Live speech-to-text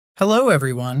Hello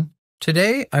everyone!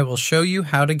 Today I will show you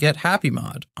how to get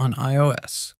HappyMod on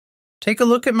iOS. Take a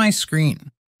look at my screen.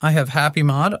 I have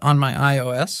HappyMod on my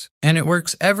iOS and it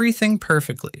works everything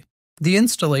perfectly. The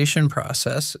installation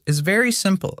process is very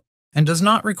simple and does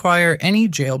not require any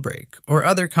jailbreak or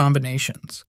other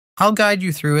combinations. I'll guide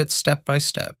you through it step by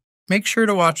step. Make sure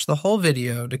to watch the whole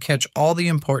video to catch all the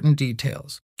important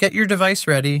details. Get your device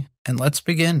ready and let's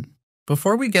begin.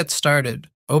 Before we get started,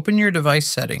 open your device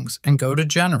settings and go to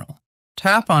General.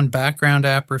 Tap on Background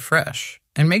App Refresh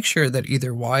and make sure that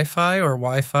either Wi-Fi or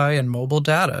Wi-Fi and mobile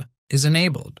data is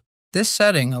enabled. This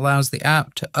setting allows the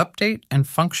app to update and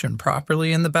function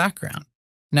properly in the background.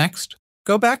 Next,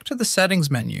 go back to the Settings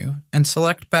menu and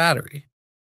select Battery.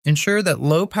 Ensure that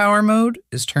Low Power Mode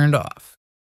is turned off.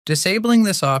 Disabling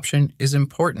this option is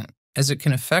important as it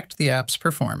can affect the app's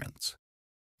performance.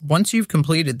 Once you've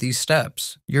completed these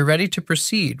steps, you're ready to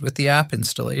proceed with the app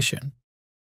installation.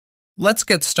 Let's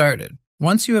get started.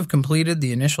 Once you have completed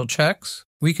the initial checks,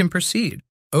 we can proceed.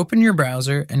 Open your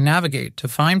browser and navigate to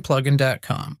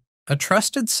findplugin.com, a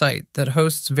trusted site that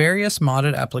hosts various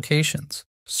modded applications.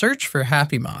 Search for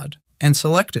HappyMod and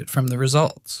select it from the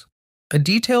results. A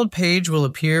detailed page will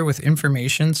appear with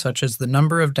information such as the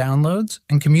number of downloads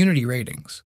and community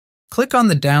ratings. Click on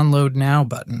the Download Now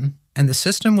button and the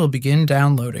system will begin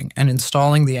downloading and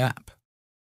installing the app.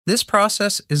 This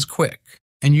process is quick,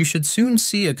 and you should soon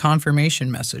see a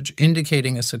confirmation message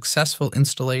indicating a successful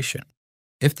installation.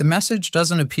 If the message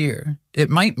doesn't appear, it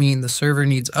might mean the server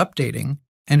needs updating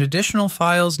and additional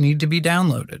files need to be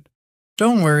downloaded.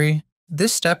 Don't worry,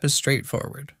 this step is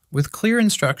straightforward, with clear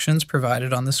instructions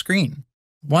provided on the screen.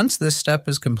 Once this step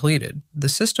is completed, the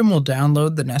system will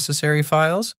download the necessary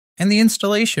files and the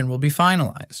installation will be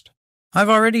finalized. I've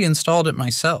already installed it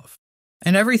myself,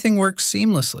 and everything works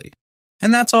seamlessly.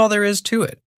 And that's all there is to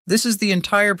it. This is the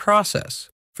entire process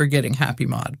for getting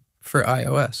HappyMod for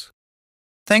iOS.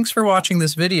 Thanks for watching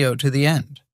this video to the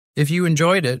end. If you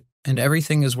enjoyed it and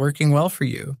everything is working well for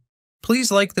you,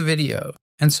 please like the video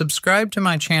and subscribe to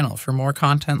my channel for more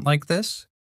content like this.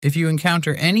 If you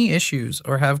encounter any issues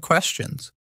or have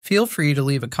questions, feel free to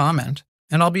leave a comment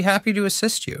and I'll be happy to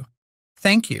assist you.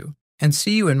 Thank you, and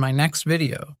see you in my next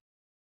video.